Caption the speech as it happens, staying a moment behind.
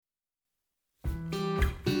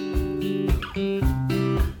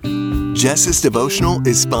Jess's devotional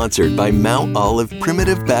is sponsored by Mount Olive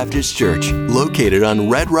Primitive Baptist Church, located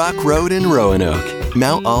on Red Rock Road in Roanoke.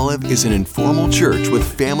 Mount Olive is an informal church with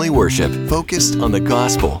family worship focused on the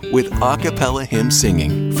gospel with a cappella hymn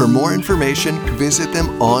singing. For more information, visit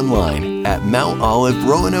them online at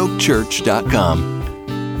mountoliveroanokechurch.com.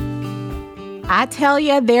 I tell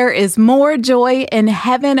you, there is more joy in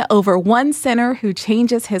heaven over one sinner who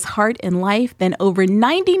changes his heart and life than over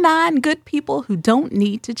 99 good people who don't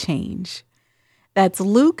need to change. That's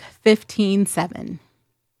Luke 15:7.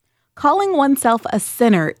 Calling oneself a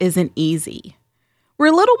sinner isn't easy.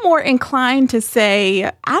 We're a little more inclined to say,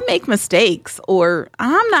 I make mistakes, or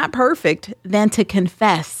I'm not perfect, than to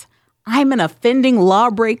confess, I'm an offending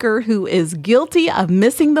lawbreaker who is guilty of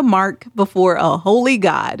missing the mark before a holy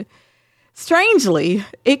God. Strangely,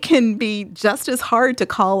 it can be just as hard to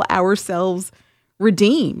call ourselves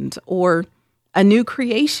redeemed or a new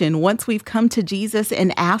creation once we've come to Jesus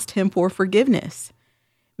and asked him for forgiveness.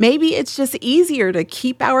 Maybe it's just easier to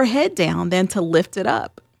keep our head down than to lift it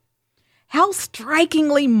up. How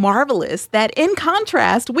strikingly marvelous that in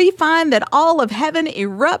contrast, we find that all of heaven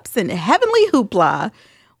erupts in heavenly hoopla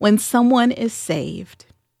when someone is saved.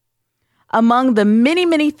 Among the many,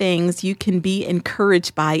 many things you can be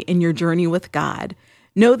encouraged by in your journey with God,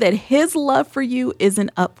 know that his love for you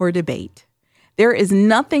isn't up for debate. There is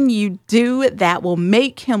nothing you do that will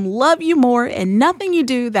make him love you more and nothing you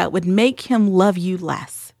do that would make him love you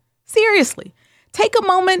less. Seriously, take a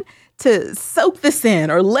moment to soak this in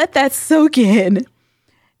or let that soak in.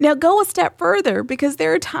 Now go a step further, because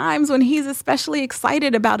there are times when he's especially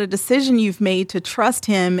excited about a decision you've made to trust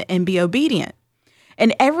him and be obedient.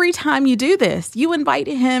 And every time you do this, you invite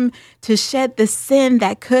him to shed the sin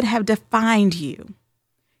that could have defined you.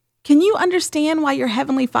 Can you understand why your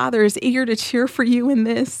Heavenly Father is eager to cheer for you in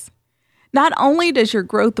this? Not only does your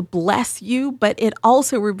growth bless you, but it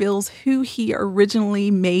also reveals who he originally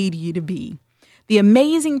made you to be, the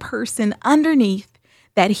amazing person underneath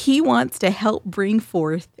that he wants to help bring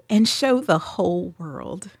forth and show the whole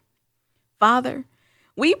world. Father,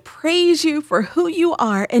 we praise you for who you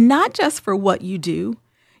are and not just for what you do.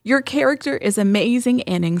 Your character is amazing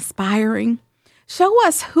and inspiring. Show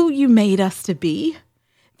us who you made us to be.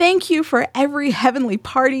 Thank you for every heavenly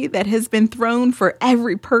party that has been thrown for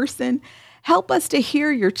every person. Help us to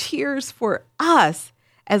hear your cheers for us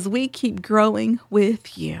as we keep growing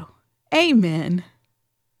with you. Amen.